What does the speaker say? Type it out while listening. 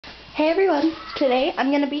Hey everyone, today I'm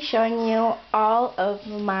going to be showing you all of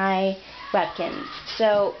my Webkinz,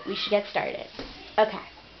 so we should get started. Okay,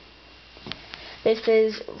 this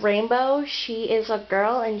is Rainbow. She is a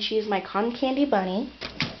girl and she's my cotton candy bunny.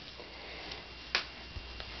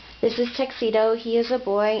 This is Tuxedo. He is a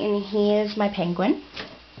boy and he is my penguin.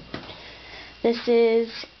 This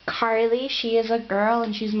is Carly. She is a girl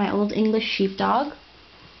and she's my Old English sheepdog.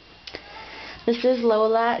 This is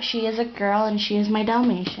Lola. She is a girl and she is my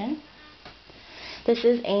Dalmatian. This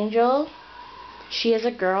is Angel. She is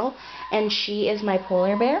a girl and she is my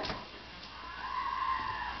polar bear.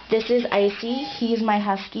 This is Icy. He's my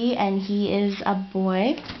husky and he is a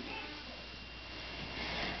boy.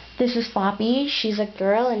 This is Floppy. She's a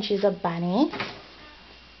girl and she's a bunny.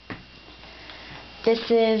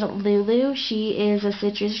 This is Lulu. She is a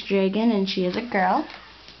citrus dragon and she is a girl.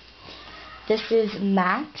 This is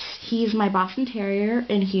Max. He's my Boston Terrier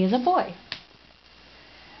and he is a boy.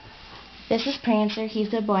 This is Prancer.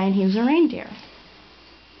 He's a boy and he's a reindeer.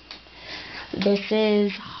 This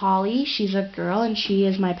is Holly. She's a girl and she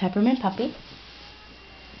is my peppermint puppy.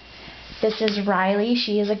 This is Riley.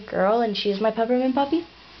 She is a girl and she is my peppermint puppy.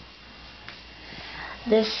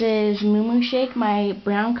 This is Moo Shake, my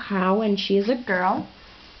brown cow, and she is a girl.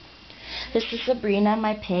 This is Sabrina,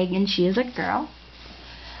 my pig, and she is a girl.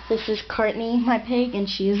 This is Courtney, my pig, and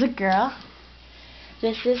she is a girl.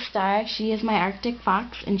 This is Star. She is my Arctic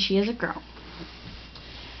fox, and she is a girl.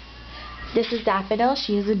 This is Daffodil.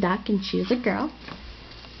 She is a duck, and she is a girl.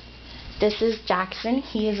 This is Jackson.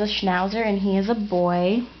 He is a schnauzer, and he is a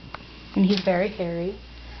boy, and he's very hairy.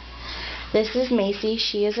 This is Macy.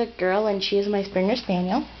 She is a girl and she is my Springer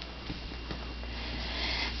Spaniel.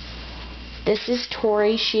 This is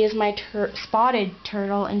Tori. She is my spotted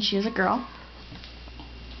turtle and she is a girl.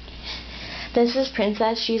 This is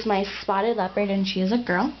Princess. She's my spotted leopard and she is a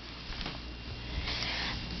girl.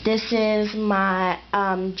 This is my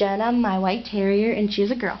Jenna, my white terrier, and she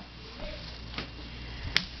is a girl.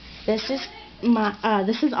 This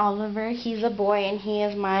is Oliver. He's a boy and he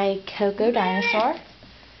is my Coco dinosaur.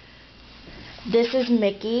 This is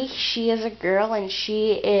Mickey. She is a girl and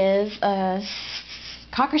she is a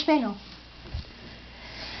Cocker Spaniel.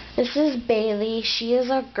 This is Bailey. She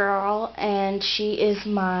is a girl and she is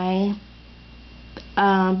my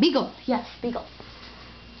Beagle. Yes, Beagle.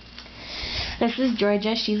 This is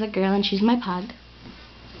Georgia. She's a girl and she's my pug.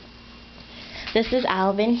 This is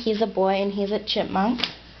Alvin. He's a boy and he's a chipmunk.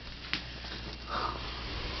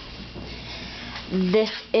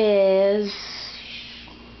 This is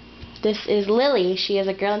Lily. She is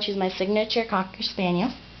a girl and she's my signature Cocker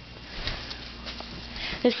Spaniel.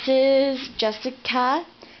 This is Jessica.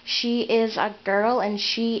 She is a girl and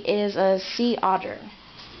she is a sea otter.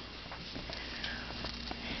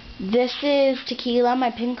 This is Tequila,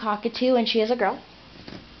 my pink cockatoo, and she is a girl.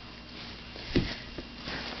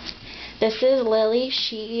 This is Lily.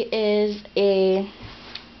 She is a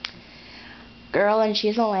girl and she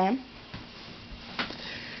is a lamb.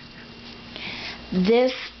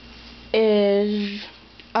 This is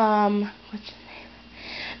what's his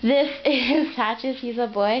name? This is Patches. He's a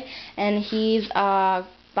boy and he's a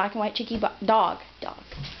black and white cheeky dog.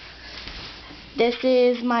 This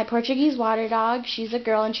is my Portuguese water dog. She's a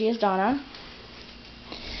girl and she is Donna.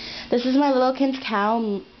 This is my Webkinz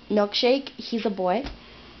cow, Milkshake. He's a boy.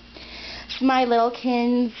 This is my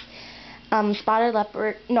Webkinz spotted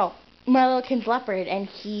leopard. No, my Webkinz leopard, and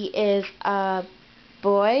he is a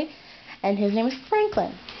boy and his name is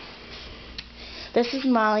Franklin. This is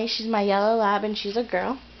Molly. She's my yellow lab and she's a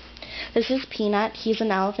girl. This is Peanut. He's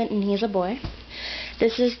an elephant and he's a boy.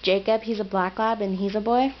 This is Jacob. He's a black lab and he's a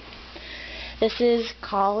boy. This is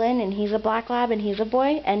Colin and he's a black lab and he's a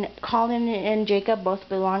boy. And Colin and Jacob both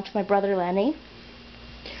belong to my brother Lenny.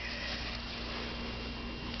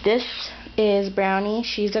 This is Brownie.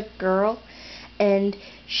 She's a girl and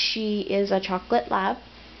she is a chocolate lab.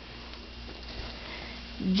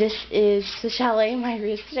 This is Seychelle, my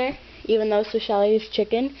rooster, even though Seychelle is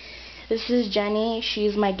chicken. This is Jenny.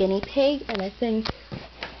 She's my guinea pig, and I think...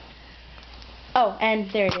 Oh,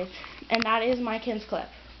 and there it is. And that is my Kinz clip.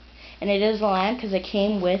 And it is a lamb because it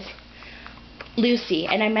came with Lucy.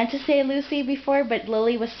 And I meant to say Lucy before, but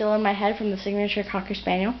Lily was still in my head from the signature Cocker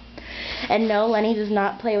Spaniel. And no, Lenny does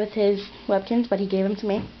not play with his Webkinz, but he gave them to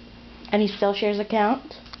me. And he still shares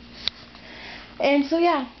account. And so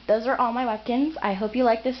yeah, those are all my Webkinz. I hope you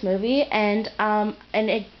like this movie, and my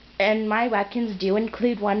Webkinz do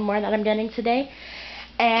include one more that I'm getting today,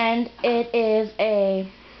 and it is a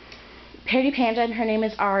parody panda, and her name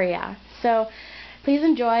is Aria. So please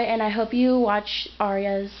enjoy, and I hope you watch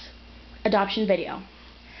Aria's adoption video.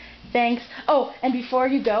 Thanks. Oh, and before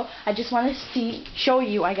you go, I just want to show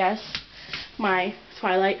you, I guess, my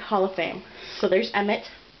Twilight Hall of Fame. So there's Emmett,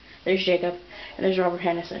 there's Jacob, and there's Robert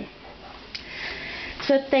Hannison.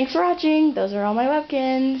 So thanks for watching. Those are all my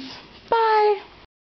Webkinz. Bye!